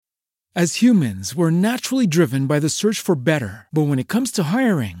As humans, we're naturally driven by the search for better. But when it comes to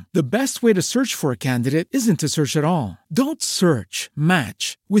hiring, the best way to search for a candidate isn't to search at all. Don't search,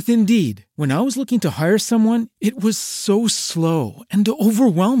 match with Indeed. When I was looking to hire someone, it was so slow and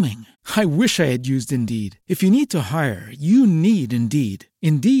overwhelming. I wish I had used Indeed. If you need to hire, you need Indeed.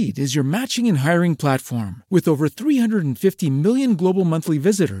 Indeed is your matching and hiring platform with over 350 million global monthly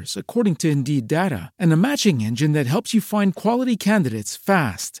visitors, according to Indeed data, and a matching engine that helps you find quality candidates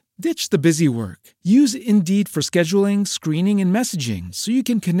fast. Ditch the busy work. Use Indeed for scheduling, screening, and messaging so you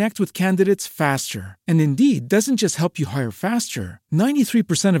can connect with candidates faster. And Indeed doesn't just help you hire faster.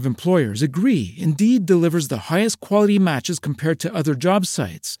 93% of employers agree Indeed delivers the highest quality matches compared to other job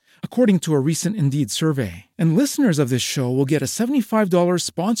sites, according to a recent Indeed survey. And listeners of this show will get a $75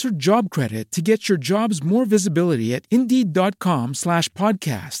 sponsored job credit to get your jobs more visibility at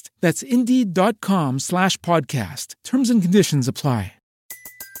Indeed.com/podcast. That's Indeed.com/podcast. Terms and conditions apply.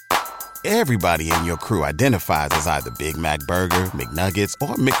 Everybody in your crew identifies as either Big Mac Burger, McNuggets,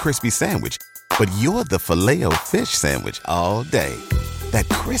 or McCrispy Sandwich. But you're the Filet-O-Fish Sandwich all day. That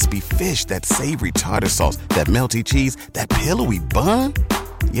crispy fish, that savory tartar sauce, that melty cheese, that pillowy bun.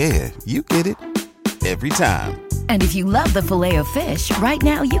 Yeah, you get it. Every time. And if you love the Filet-O-Fish, right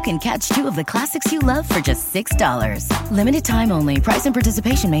now you can catch two of the classics you love for just $6. Limited time only. Price and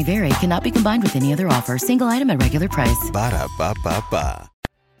participation may vary. Cannot be combined with any other offer. Single item at regular price. Ba-da-ba-ba-ba.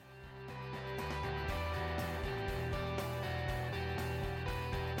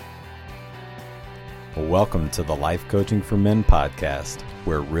 Welcome to the Life Coaching for Men podcast,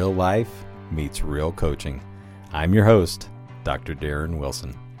 where real life meets real coaching. I'm your host, Dr. Darren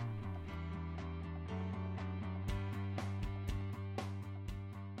Wilson.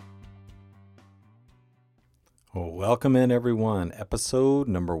 Well, welcome in, everyone. Episode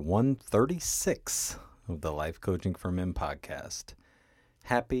number 136 of the Life Coaching for Men podcast.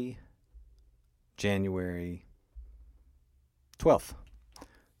 Happy January 12th.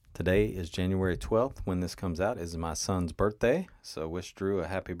 Today is January 12th. When this comes out, is my son's birthday. So wish Drew a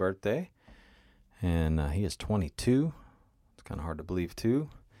happy birthday. And he is 22. It's kind of hard to believe, too.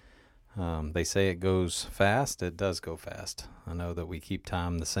 They say it goes fast. It does go fast. I know that we keep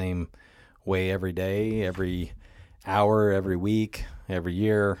time the same way every day, every hour, every week, every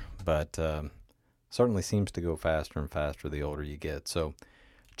year. But certainly seems to go faster and faster the older you get. So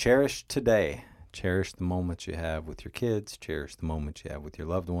cherish today. Cherish the moments you have with your kids. Cherish the moments you have with your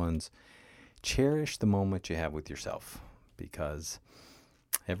loved ones. Cherish the moments you have with yourself, because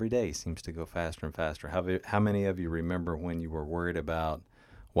every day seems to go faster and faster. How many of you remember when you were worried about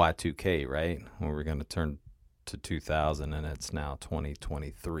Y2K, right? When we were going to turn to 2000 and it's now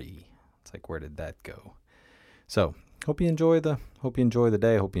 2023. It's like, where did that go? So hope you enjoy the day. Hope you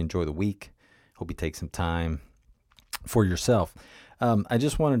enjoy the week. Hope you take some time for yourself. I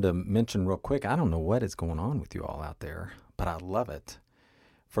just wanted to mention real quick, I don't know what is going on with you all out there, but I love it.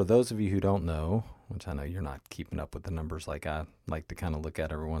 For those of you who don't know, which I know you're not keeping up with the numbers like I like to kind of look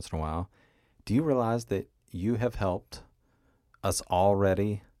at every once in a while, do you realize that you have helped us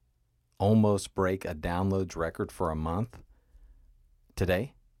already almost break a downloads record for a month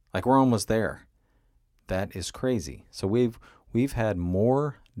today? Like, we're almost there. That is crazy. So we've had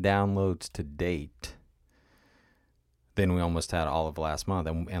more downloads to date than we almost had all of last month.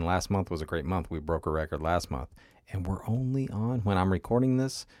 And last month was a great month. We broke a record last month. And we're only on, when I'm recording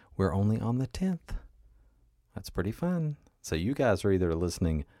this, we're only on the 10th. That's pretty fun. So you guys are either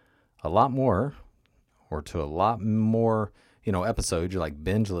listening a lot more or to a lot more, episodes. You're like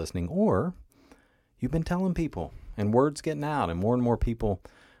binge listening, or you've been telling people and word's getting out and more people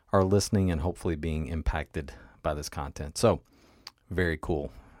are listening and hopefully being impacted by this content. So very cool.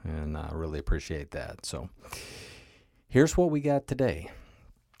 And I really appreciate that. So here's what we got today.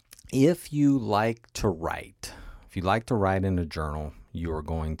 If you like to write in a journal, you are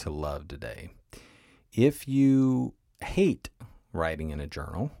going to love today. If you hate writing in a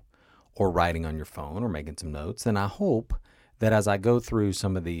journal or writing on your phone or making some notes, then I hope that as I go through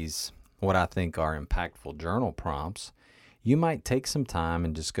some of these, what I think are impactful journal prompts, you might take some time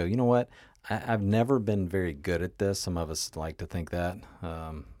and just go, you know what? I've never been very good at this. Some of us like to think that.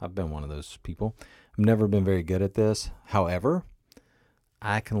 I've been one of those people. I've never been very good at this. However,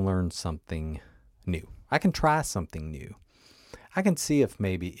 I can learn something new. I can try something new. I can see if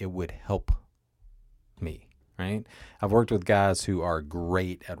maybe it would help me, right? I've worked with guys who are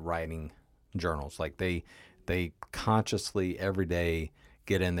great at writing journals. Like they consciously every day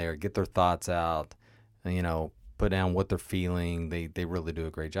get in there, get their thoughts out, put down what they're feeling. They really do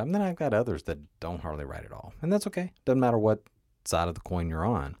a great job. And then I've got others that don't hardly write at all. And that's okay. Doesn't matter what side of the coin you're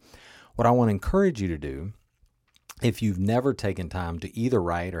on. What I want to encourage you to do if you've never taken time to either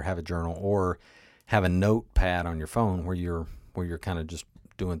write or have a journal or have a notepad on your phone where you're kind of just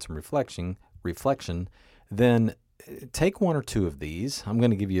doing some reflection, then take one or two of these. I'm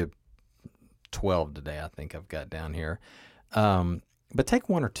going to give you 12 today, I think I've got down here. But take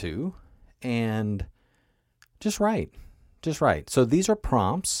one or two and just write. Just write. So these are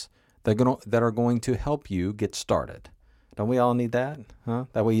prompts that are going to help you get started. Don't we all need that? Huh?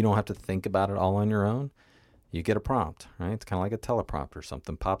 That way you don't have to think about it all on your own. You get a prompt, right? It's kind of like a teleprompter.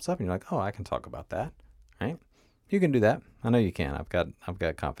 Something pops up and you're like, oh, I can talk about that, right? You can do that. I know you can. I've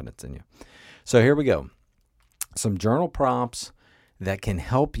got confidence in you. So here we go. Some journal prompts that can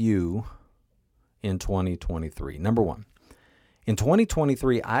help you in 2023. Number one, in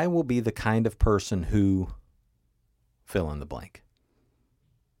 2023, I will be the kind of person who fill in the blank.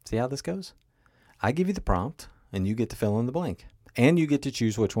 See how this goes? I give you the prompt and you get to fill in the blank. And you get to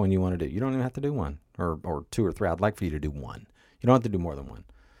choose which one you want to do. You don't even have to do one or two or three. I'd like for you to do one. You don't have to do more than one.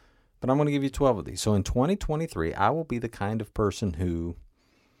 But I'm going to give you 12 of these. So in 2023, I will be the kind of person who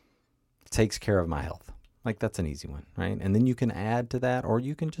takes care of my health. Like that's an easy one, right? And then you can add to that or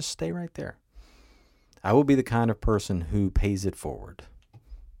you can just stay right there. I will be the kind of person who pays it forward.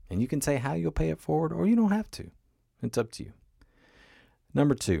 And you can say how you'll pay it forward or you don't have to. It's up to you.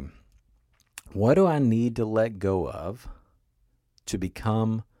 Number two, what do I need to let go of to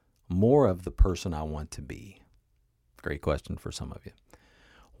become more of the person I want to be? Great question for some of you.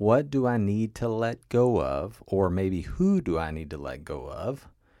 What do I need to let go of, or maybe who do I need to let go of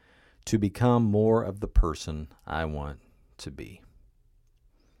to become more of the person I want to be?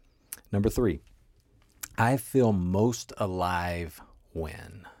 Number three, I feel most alive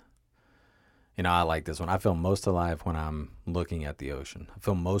when? You know, I like this one. I feel most alive when I'm looking at the ocean. I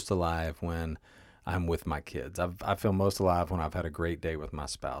feel most alive when I'm with my kids. I feel most alive when I've had a great day with my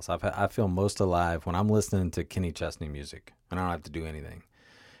spouse. I feel most alive when I'm listening to Kenny Chesney music and I don't have to do anything.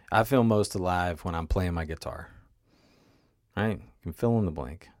 I feel most alive when I'm playing my guitar. Right? You can fill in the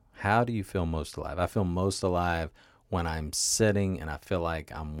blank. How do you feel most alive? I feel most alive when I'm sitting and I feel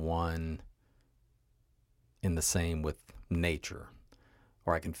like I'm one in the same with nature.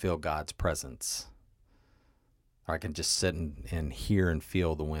 Or I can feel God's presence. Or I can just sit and hear and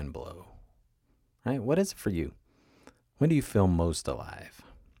feel the wind blow. Right? What is it for you? When do you feel most alive?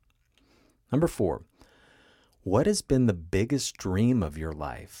 Number four, what has been the biggest dream of your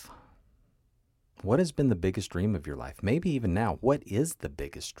life? What has been the biggest dream of your life? Maybe even now, what is the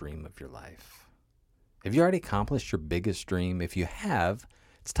biggest dream of your life? Have you already accomplished your biggest dream? If you have,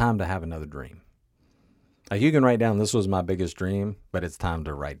 it's time to have another dream. Like you can write down, this was my biggest dream, but it's time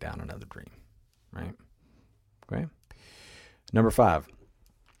to write down another dream, right? Okay. Number five,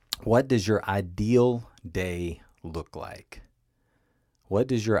 what does your ideal day look like? What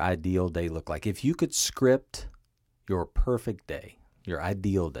does your ideal day look like? If you could script your perfect day, your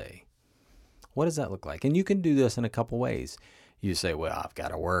ideal day, what does that look like? And you can do this in a couple ways. You say, well, I've got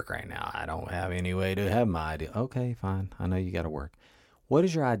to work right now. I don't have any way to have my ideal. Okay, fine. I know you got to work. What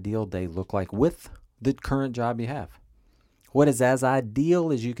does your ideal day look like with the current job you have? What is as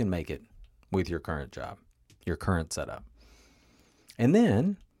ideal as you can make it with your current job, your current setup? And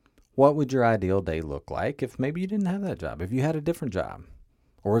then, what would your ideal day look like if maybe you didn't have that job, if you had a different job,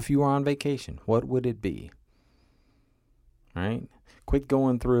 or if you were on vacation? What would it be? Right? Quit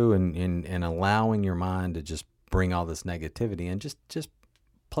going through and allowing your mind to just bring all this negativity and just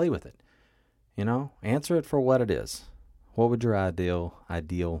play with it. You know, answer it for what it is. What would your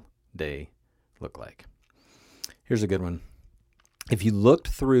ideal day look like? Here's a good one. If you looked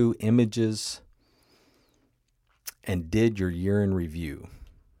through images and did your year in review,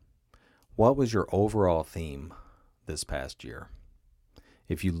 what was your overall theme this past year?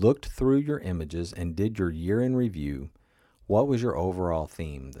 If you looked through your images and did your year in review, what was your overall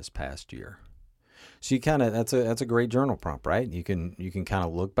theme this past year? So you kind of, that's a great journal prompt, right? You can kind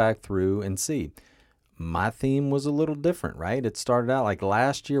of look back through and see. My theme was a little different, right? It started out like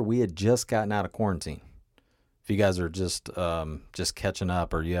last year we had just gotten out of quarantine. If you guys are just catching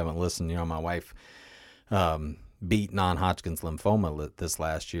up or you haven't listened, you know, my wife beat non-Hodgkin's lymphoma this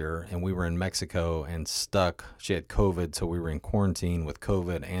last year, and we were in Mexico and stuck. She had COVID, so we were in quarantine with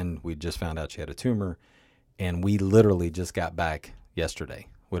COVID, and we just found out she had a tumor, and we literally just got back yesterday.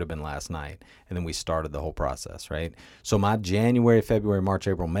 Would have been last night, and then we started the whole process, right? So my January, February, March,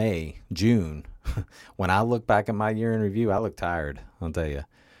 April, May, June, when I look back at my year in review, I look tired, I'll tell you.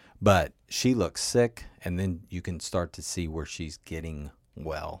 But she looks sick, and then you can start to see where she's getting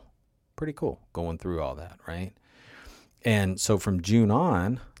well. Pretty cool going through all that, right? And so from June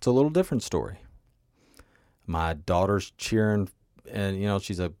on, it's a little different story. My daughter's cheering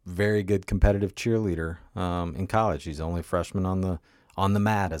she's a very good competitive cheerleader in college. She's the only freshman on the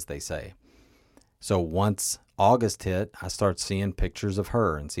mat, as they say. So once August hit, I start seeing pictures of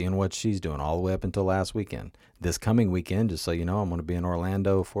her and seeing what she's doing all the way up until last weekend. This coming weekend, just so you know, I'm going to be in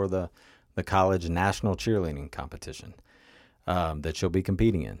Orlando for the college national cheerleading competition that she'll be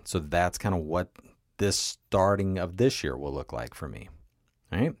competing in. So that's kind of what this starting of this year will look like for me.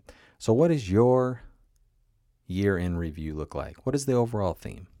 All right. So what does your year in review look like? What is the overall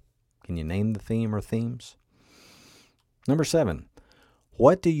theme? Can you name the theme or themes? Number 7,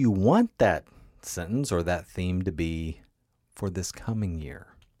 what do you want that sentence or that theme to be for this coming year?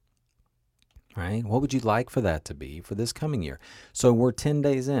 Right? What would you like for that to be for this coming year? So we're 10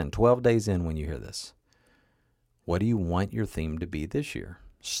 days in, 12 days in when you hear this. What do you want your theme to be this year?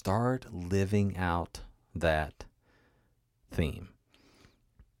 Start living out that theme.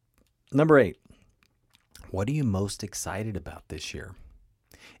 Number 8, what are you most excited about this year?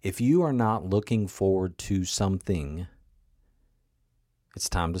 If you are not looking forward to something, it's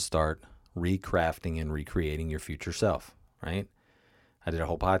time to start recrafting and recreating your future self, right? I did a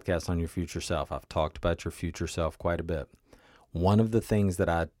whole podcast on your future self. I've talked about your future self quite a bit. One of the things that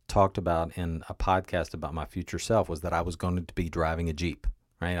I talked about in a podcast about my future self was that I was going to be driving a Jeep,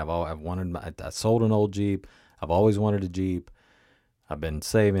 right? I sold an old Jeep. I've always wanted a Jeep. I've been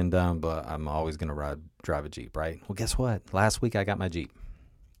saving dumb, but I'm always going to drive a Jeep, right? Well, guess what? Last week I got my Jeep.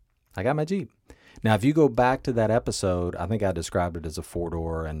 Now, if you go back to that episode, I think I described it as a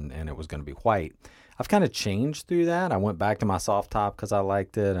 4-door and it was going to be white. I've kind of changed through that. I went back to my soft top because I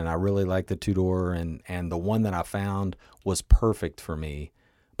liked it, and I really liked the 2-door, and the one that I found was perfect for me,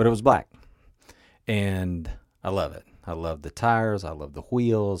 but it was black. And I love it. I love the tires. I love the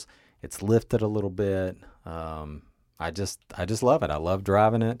wheels. It's lifted a little bit. I just love it. I love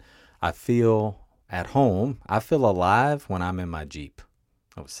driving it. I feel at home. I feel alive when I'm in my Jeep.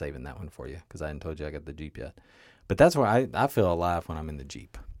 I was saving that one for you because I hadn't told you I got the Jeep yet. But that's where I feel alive when I'm in the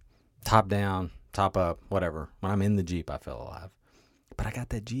Jeep. Top down, top up, whatever. When I'm in the Jeep, I feel alive. But I got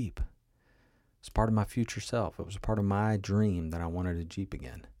that Jeep. It's part of my future self. It was a part of my dream that I wanted a Jeep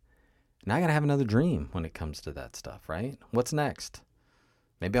again. Now I got to have another dream when it comes to that stuff, right? What's next?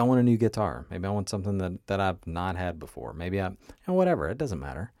 Maybe I want a new guitar. Maybe I want something that I've not had before. Maybe whatever. It doesn't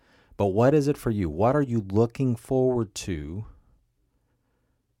matter. But what is it for you? What are you looking forward to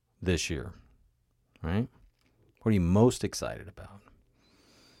this year, right? What are you most excited about?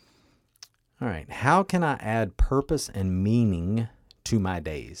 All right. How can I add purpose and meaning to my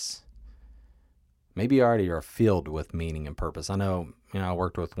days? Maybe you already are filled with meaning and purpose. I know, I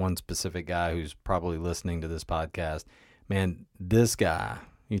worked with one specific guy who's probably listening to this podcast. Man, this guy,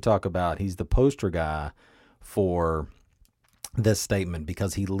 you talk about, he's the poster guy for this statement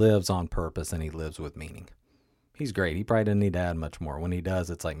because he lives on purpose and he lives with meaning. He's great. He probably doesn't need to add much more. When he does,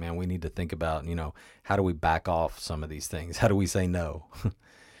 it's like, man, we need to think about, how do we back off some of these things? How do we say no?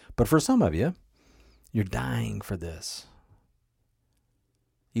 But for some of you, you're dying for this.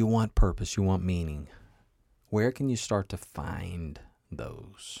 You want purpose. You want meaning. Where can you start to find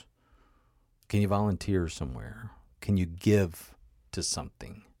those? Can you volunteer somewhere? Can you give to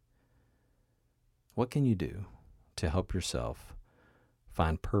something? What can you do to help yourself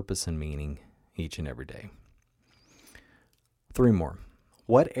find purpose and meaning each and every day? 3 more.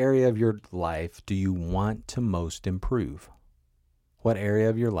 What area of your life do you want to most improve? What area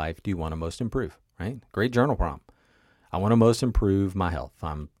of your life do you want to most improve, right? Great journal prompt. I want to most improve my health.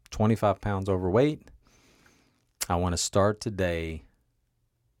 I'm 25 pounds overweight. I want to start today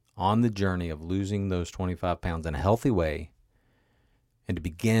on the journey of losing those 25 pounds in a healthy way and to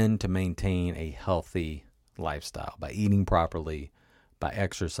begin to maintain a healthy lifestyle by eating properly, by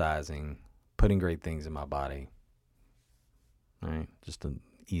exercising, putting great things in my body. All right, just an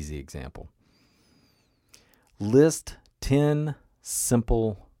easy example. List 10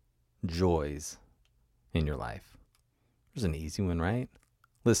 simple joys in your life. There's an easy one, right?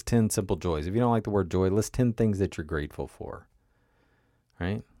 List 10 simple joys. If you don't like the word joy, list 10 things that you're grateful for.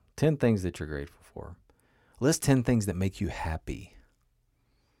 Right? 10 things that you're grateful for. List 10 things that make you happy.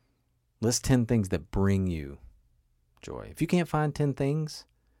 List 10 things that bring you joy. If you can't find 10 things,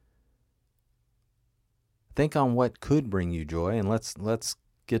 think on what could bring you joy, and let's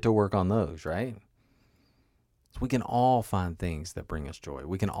get to work on those, right? So we can all find things that bring us joy.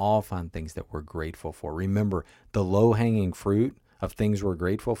 We can all find things that we're grateful for. Remember, the low-hanging fruit of things we're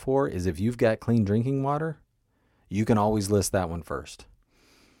grateful for is if you've got clean drinking water, you can always list that one first.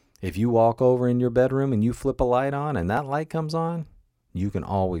 If you walk over in your bedroom and you flip a light on and that light comes on, you can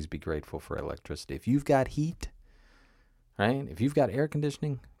always be grateful for electricity. If you've got heat, right? If you've got air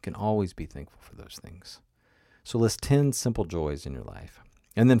conditioning, you can always be thankful for those things. So list 10 simple joys in your life.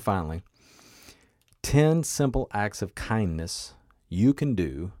 And then finally, 10 simple acts of kindness you can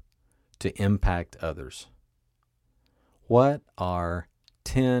do to impact others. What are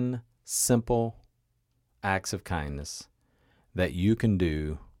 10 simple acts of kindness that you can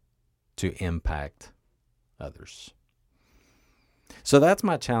do to impact others? So that's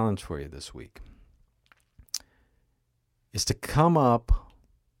my challenge for you this week, is to come up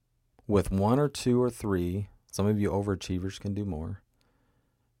with 1 or 2 or 3, some of you overachievers can do more,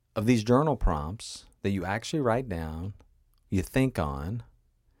 of these journal prompts that you actually write down, you think on,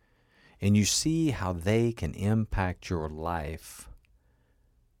 and you see how they can impact your life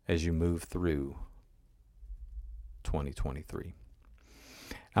as you move through 2023.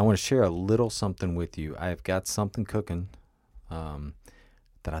 I want to share a little something with you. I've got something cooking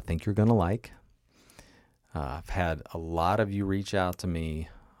that I think you're going to like. I've had a lot of you reach out to me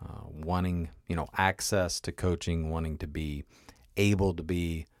wanting, access to coaching, wanting to be able to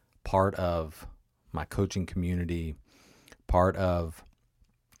be part of my coaching community, part of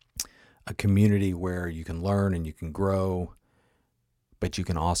a community where you can learn and you can grow, but you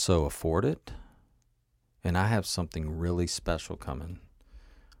can also afford it. And I have something really special coming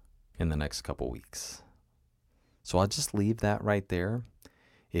in the next couple weeks. So I'll just leave that right there.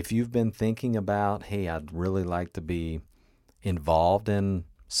 If you've been thinking about, hey, I'd really like to be involved in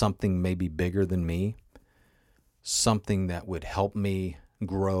something maybe bigger than me, something that would help me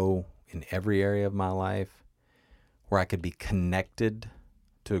grow in every area of my life, where I could be connected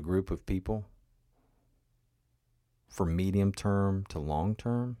to a group of people for medium term to long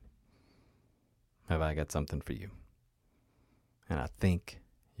term, have I got something for you. And I think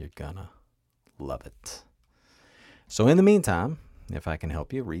you're gonna love it. So in the meantime, if I can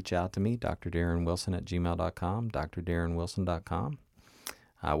help you, reach out to me, drdarrenwilson@gmail.com, drdarrenwilson.com.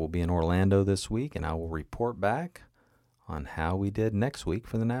 I will be in Orlando this week, and I will report back on how we did next week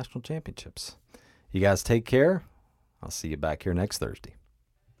for the national championships. You guys take care. I'll see you back here next Thursday.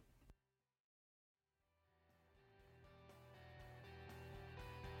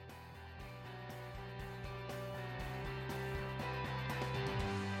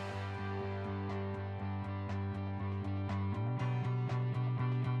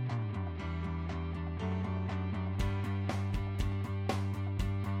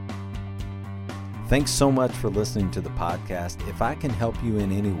 Thanks so much for listening to the podcast. If I can help you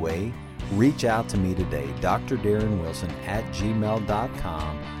in any way, reach out to me today,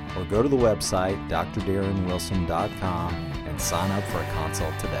 drdarrenwilson@gmail.com, or go to the website, drdarrenwilson.com, and sign up for a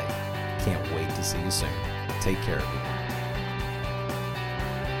consult today. Can't wait to see you soon. Take care, everyone.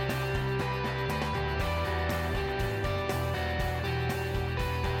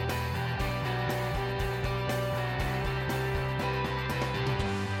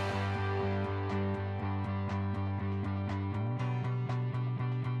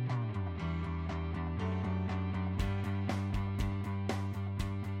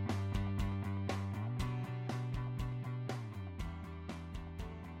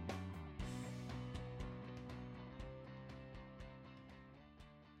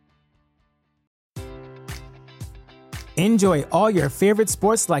 Enjoy all your favorite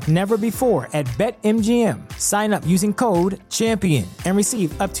sports like never before at BetMGM. Sign up using code CHAMPION and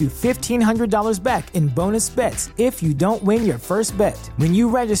receive up to $1,500 back in bonus bets if you don't win your first bet. When you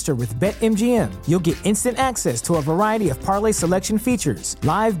register with BetMGM, you'll get instant access to a variety of parlay selection features,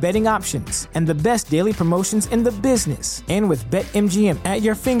 live betting options, and the best daily promotions in the business. And with BetMGM at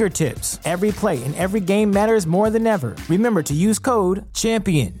your fingertips, every play and every game matters more than ever. Remember to use code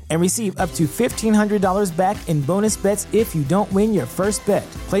CHAMPION and receive up to $1,500 back in bonus bets if you don't win your first bet.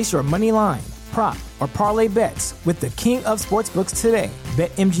 Place your money line, prop, or parlay bets with the king of sportsbooks today.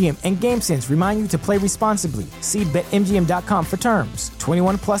 BetMGM and GameSense remind you to play responsibly. See BetMGM.com for terms.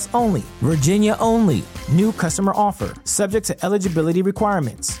 21 plus only. Virginia only. New customer offer. Subject to eligibility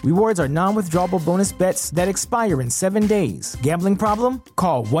requirements. Rewards are non-withdrawable bonus bets that expire in 7 days. Gambling problem?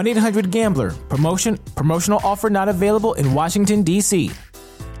 Call 1-800-GAMBLER. Promotional offer not available in Washington, D.C.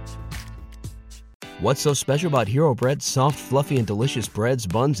 What's so special about Hero Bread's soft, fluffy, and delicious breads,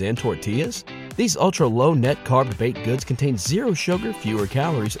 buns, and tortillas? These ultra-low net-carb baked goods contain zero sugar, fewer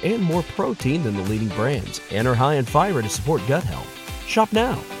calories, and more protein than the leading brands, and are high in fiber to support gut health. Shop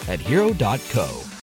now at Hero.co.